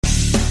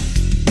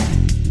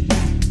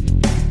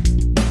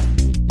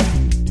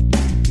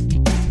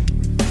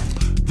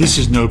This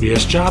is No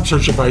BS Job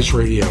Search Advice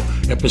Radio,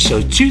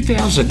 episode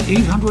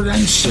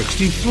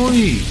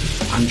 2863.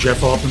 I'm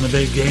Jeff Altman, the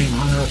Big Game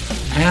Hunter,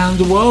 and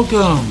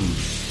welcome.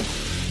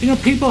 You know,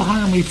 people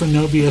hire me for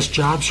No BS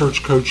job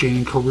search coaching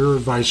and career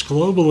advice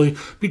globally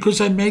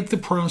because I make the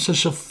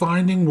process of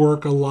finding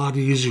work a lot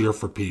easier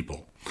for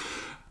people.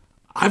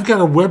 I've got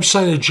a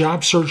website at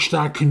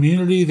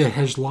jobsearch.community that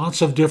has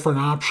lots of different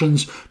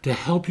options to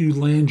help you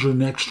land your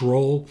next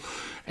role.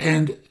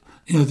 And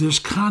there's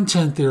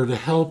content there to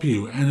help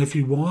you. And if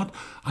you want,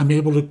 I'm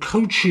able to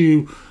coach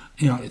you,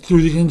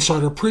 through the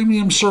Insider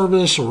Premium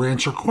service or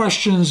answer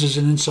questions as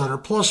an Insider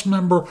Plus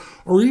member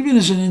or even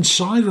as an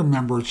Insider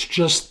member. It's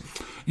just,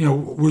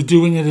 we're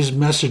doing it as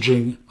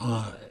messaging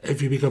if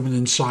you become an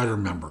Insider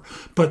member.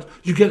 But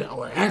you get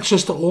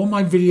access to all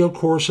my video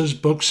courses,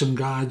 books, and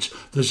guides.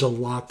 There's a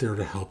lot there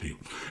to help you.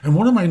 And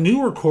one of my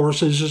newer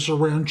courses is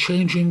around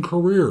changing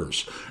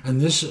careers.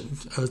 And this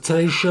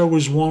today's show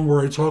is one where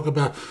I talk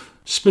about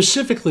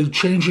specifically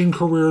changing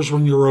careers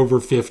when you're over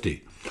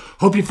 50.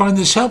 Hope you find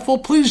this helpful.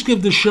 Please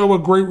give the show a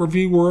great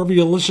review wherever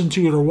you listen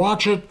to it or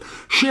watch it.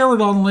 Share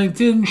it on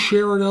LinkedIn,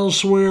 share it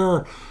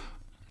elsewhere.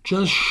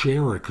 Just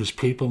share it because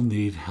people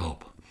need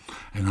help.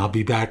 And I'll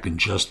be back in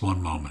just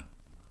one moment.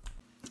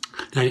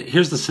 Now,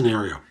 here's the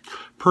scenario.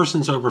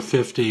 Person's over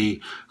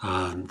 50.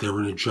 They're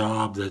in a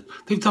job that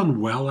they've done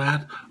well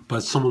at,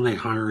 but someone they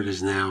hired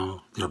is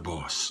now their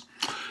boss.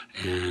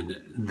 And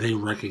they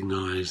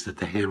recognize that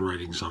the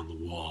handwriting's on the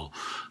wall.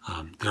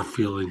 They're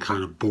feeling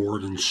kind of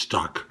bored and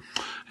stuck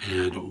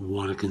and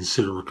want to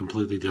consider a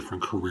completely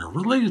different career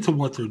related to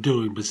what they're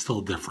doing, but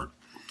still different.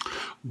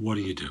 What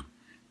do you do?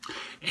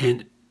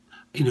 And,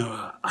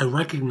 I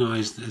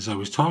recognized as I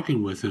was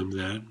talking with him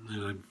that,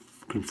 and I've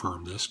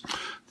confirmed this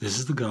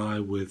is the guy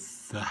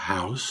with the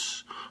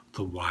house,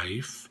 the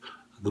wife,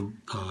 the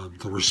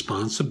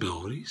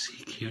responsibilities.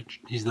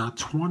 He's not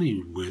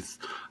 20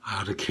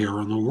 without a care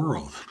in the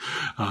world.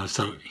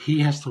 So he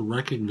has to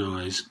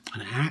recognize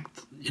and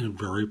act in a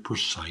very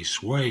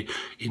precise way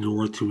in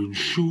order to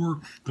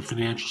ensure the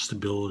financial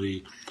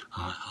stability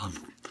of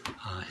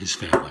his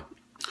family.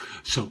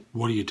 So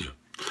what do you do?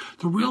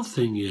 The real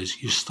thing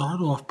is you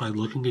start off by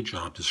looking at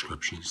job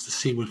descriptions to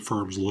see what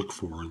firms look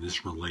for in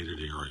this related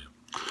area.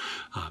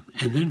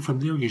 And then from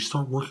there, you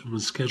start working on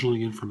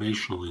scheduling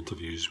informational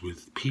interviews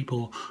with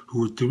people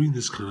who are doing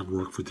this kind of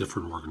work for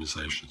different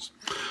organizations.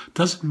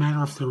 Doesn't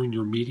matter if they're in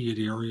your immediate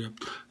area,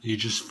 you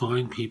just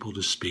find people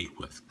to speak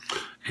with.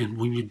 And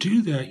when you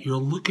do that, you're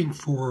looking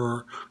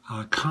for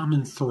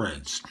common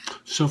threads.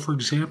 So, for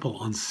example,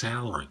 on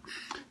salary,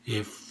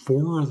 if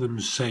four of them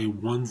say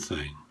one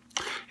thing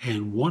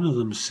and one of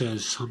them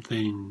says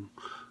something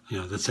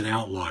that's an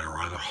outlier,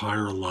 either high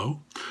or low,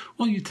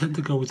 well, you tend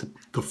to go with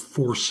the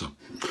foursome.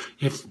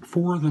 If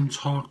four of them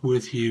talk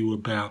with you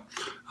about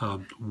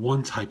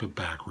one type of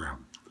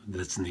background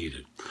that's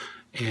needed,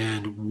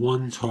 and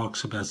one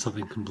talks about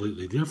something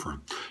completely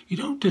different, you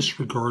don't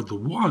disregard the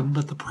one,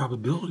 but the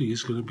probability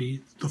is going to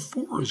be the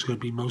four is going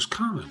to be most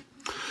common.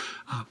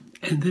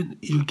 And then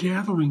you're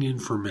gathering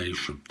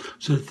information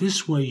so that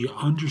this way you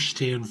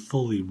understand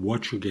fully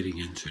what you're getting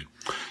into.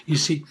 You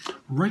see,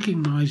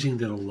 recognizing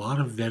that a lot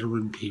of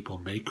veteran people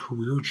make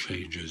career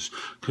changes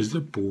because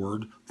they're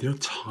bored, they're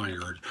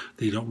tired,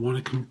 they don't want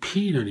to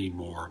compete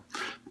anymore,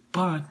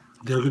 but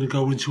they're going to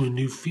go into a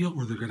new field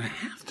where they're going to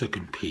have to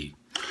compete.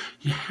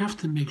 You have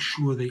to make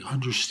sure they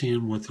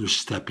understand what they're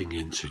stepping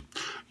into.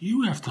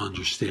 You have to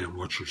understand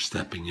what you're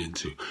stepping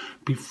into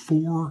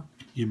before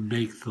you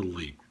make the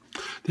leap.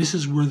 This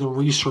is where the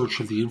research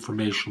of the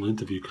informational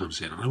interview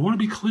comes in. And I want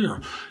to be clear.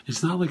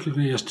 It's not like you're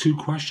going to ask two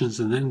questions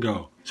and then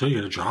go, so you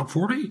got a job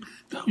for me?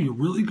 No, you're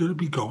really going to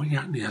be going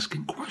out and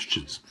asking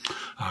questions.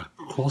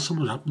 Call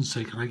someone up and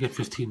say, can I get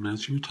 15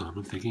 minutes of your time?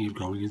 I'm thinking of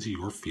going into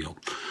your field.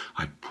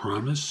 I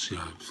promise,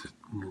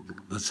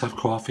 let's have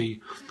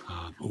coffee.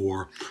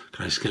 Or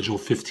can I schedule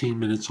 15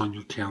 minutes on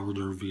your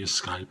calendar via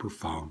Skype or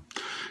phone?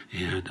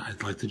 And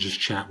I'd like to just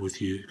chat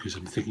with you because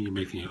I'm thinking of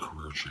making a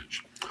career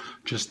change.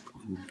 Just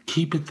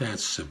keep it that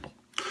simple.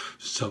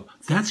 So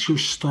that's your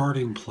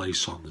starting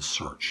place on the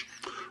search.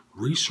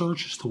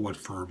 Research as to what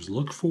firms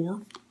look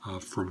for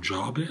from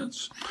job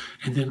ads,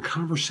 and then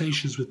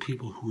conversations with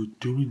people who are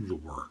doing the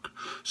work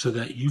so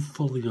that you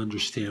fully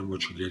understand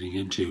what you're getting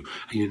into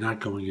and you're not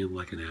going in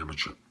like an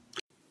amateur.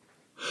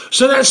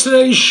 So that's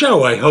today's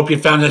show. I hope you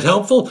found it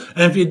helpful.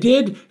 And if you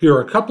did, here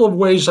are a couple of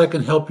ways I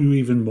can help you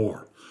even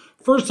more.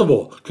 First of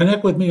all,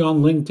 connect with me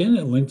on LinkedIn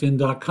at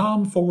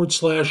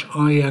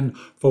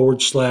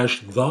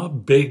linkedin.com/IN/The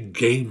Big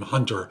Game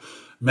Hunter.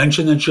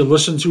 Mention that you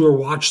listen to or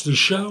watch the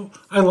show.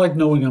 I like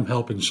knowing I'm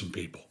helping some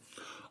people.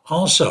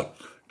 Also,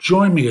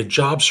 join me at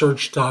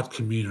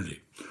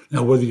jobsearch.community.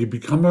 Now, whether you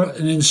become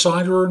an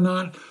insider or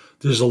not,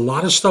 there's a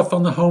lot of stuff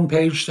on the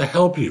homepage to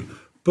help you.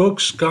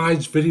 Books,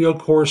 guides, video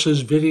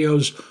courses,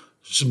 videos,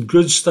 some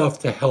good stuff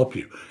to help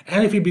you.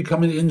 And if you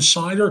become an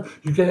insider,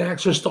 you get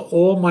access to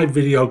all my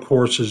video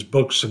courses,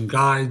 books, and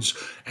guides,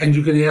 and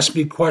you can ask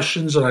me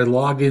questions, and I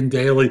log in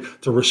daily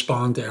to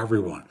respond to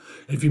everyone.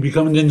 If you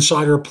become an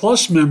Insider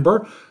Plus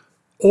member,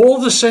 All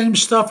the same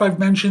stuff I've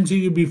mentioned to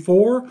you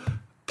before,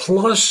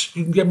 plus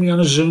you can get me on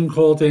a Zoom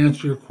call to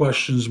answer your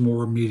questions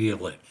more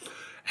immediately.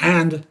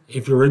 And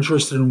if you're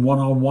interested in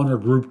one-on-one or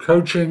group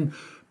coaching,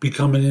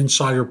 become an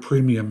Insider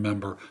Premium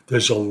member.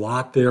 There's a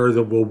lot there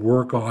that we'll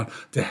work on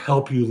to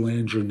help you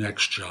land your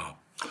next job.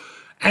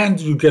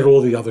 And you get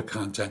all the other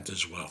content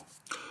as well.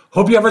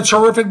 Hope you have a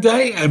terrific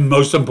day, and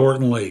most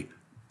importantly,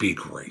 be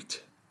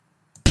great.